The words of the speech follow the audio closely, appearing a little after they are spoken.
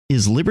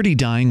Is liberty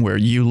dying where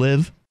you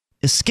live?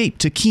 Escape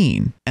to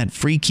Keene at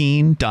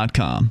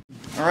freekeene.com.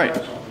 All right,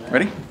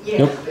 ready?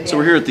 Yep. So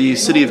we're here at the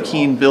City of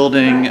Keene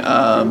building.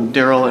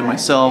 Darryl and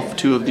myself,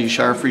 two of the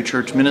Shire Free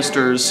Church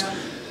ministers,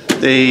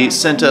 they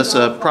sent us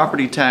a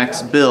property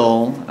tax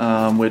bill,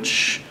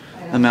 which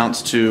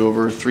amounts to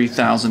over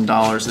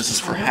 $3,000. This is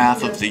for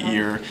half of the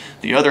year.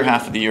 The other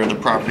half of the year, the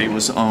property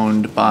was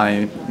owned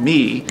by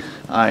me.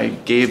 I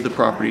gave the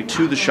property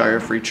to the Shire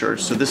Free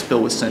Church, so this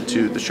bill was sent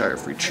to the Shire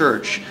Free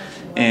Church.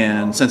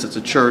 And since it's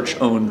a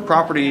church-owned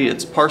property,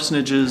 it's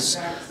parsonages.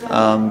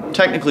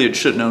 Technically, it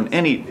shouldn't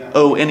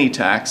owe any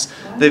tax.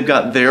 They've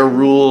got their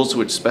rules,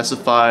 which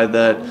specify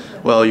that,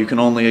 well, you can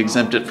only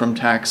exempt it from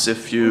tax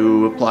if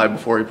you apply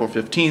before April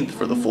 15th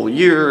for the full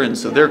year. And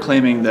so they're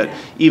claiming that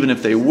even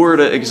if they were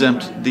to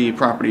exempt the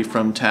property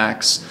from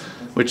tax,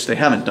 which they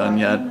haven't done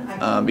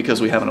yet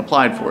because we haven't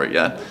applied for it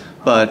yet,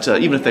 but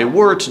even if they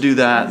were to do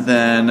that,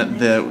 then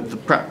the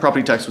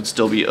property tax would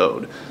still be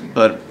owed.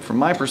 But from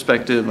my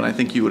perspective, and I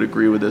think you would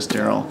agree with this,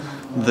 Darryl,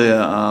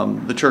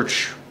 the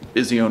church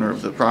is the owner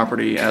of the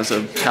property as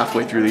of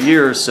halfway through the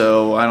year,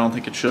 so I don't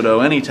think it should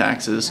owe any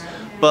taxes.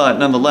 But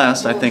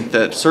nonetheless, I think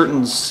that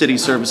certain city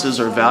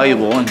services are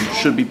valuable and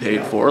should be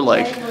paid for,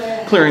 like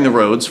clearing the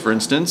roads, for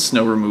instance,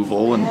 snow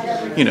removal, and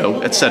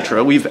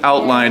etc. We've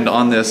outlined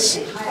on this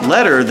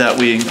letter that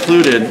we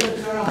included,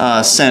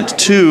 sent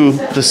to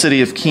the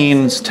City of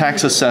Keene's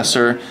tax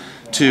assessor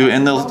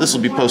and this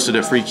will be posted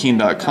at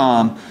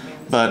freekeene.com,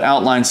 but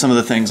outline some of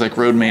the things like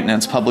road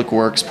maintenance, public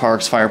works,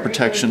 parks, fire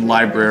protection,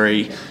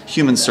 library,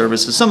 human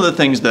services, some of the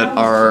things that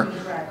are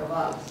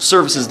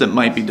services that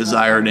might be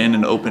desired in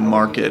an open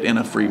market, in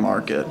a free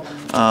market.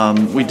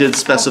 We did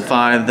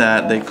specify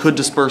that they could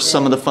disperse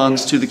some of the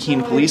funds to the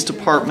Keene Police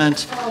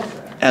Department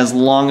as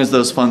long as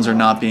those funds are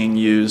not being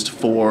used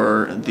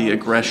for the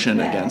aggression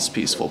against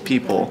peaceful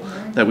people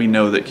that we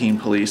know that Keene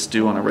Police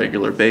do on a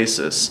regular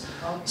basis.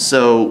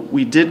 So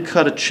we did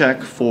cut a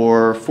check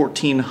for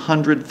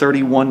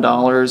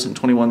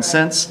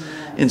 $1,431.21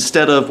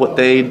 instead of what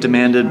they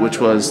demanded, which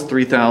was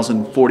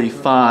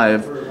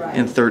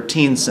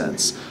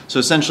 $3,045.13. So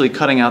essentially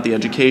cutting out the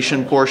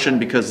education portion,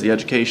 because the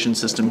education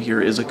system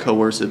here is a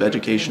coercive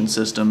education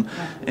system,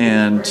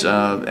 and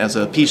as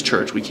a peace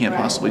church we can't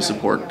possibly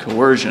support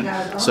coercion.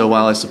 So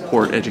while I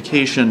support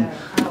education,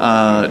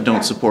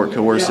 don't support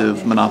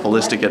coercive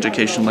monopolistic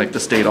education like the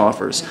state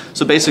offers.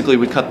 So basically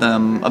we cut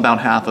them about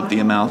half of the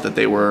amount that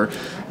they were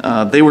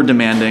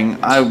demanding.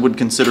 I would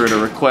consider it a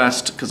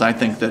request because I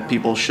think that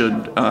people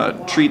should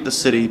treat the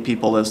city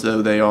people as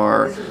though they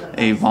are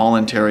a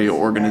voluntary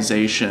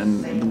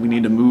organization. We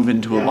need to move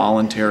into a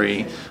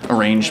voluntary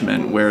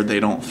arrangement where they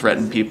don't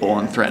threaten people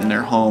and threaten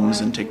their homes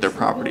and take their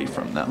property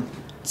from them.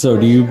 So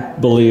do you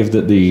believe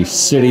that the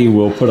city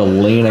will put a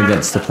lien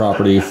against the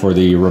property for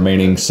the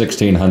remaining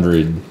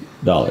 $1,600?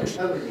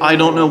 I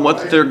don't know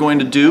what they're going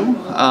to do.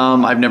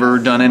 I've never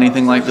done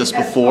anything like this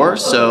before,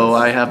 so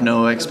I have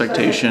no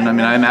expectation. I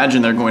mean, I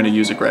imagine they're going to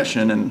use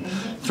aggression and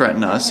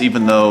threaten us,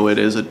 even though it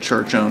is a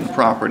church-owned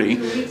property.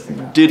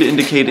 Did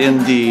indicate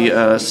in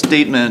the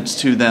statement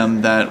to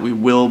them that we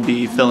will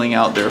be filling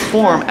out their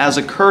form as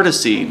a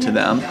courtesy to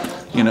them.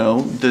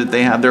 That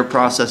they have their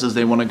processes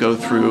they want to go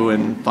through,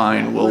 and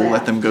fine, we'll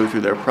let them go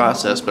through their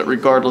process. But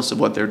regardless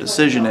of what their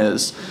decision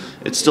is,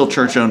 it's still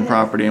church-owned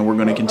property, and we're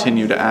going to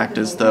continue to act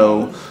as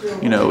though,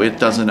 it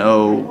doesn't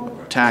owe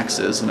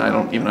taxes. And I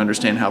don't even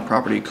understand how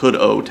property could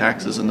owe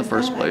taxes in the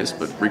first place,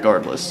 but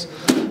regardless.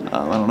 I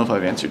don't know if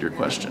I've answered your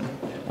question.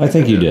 I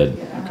think you did.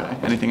 Okay.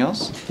 Anything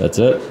else? That's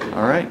it.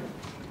 All right.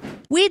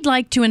 We'd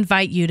like to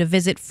invite you to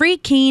visit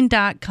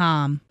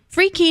freekeene.com.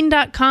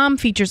 FreeKeene.com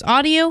features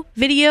audio,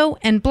 video,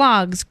 and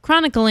blogs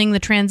chronicling the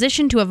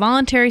transition to a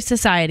voluntary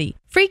society.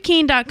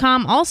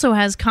 FreeKeene.com also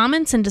has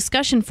comments and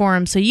discussion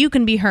forums so you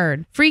can be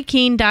heard.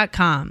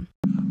 FreeKeene.com.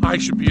 I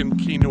should be in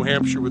Keene, New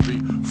Hampshire with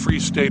the Free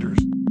Staters.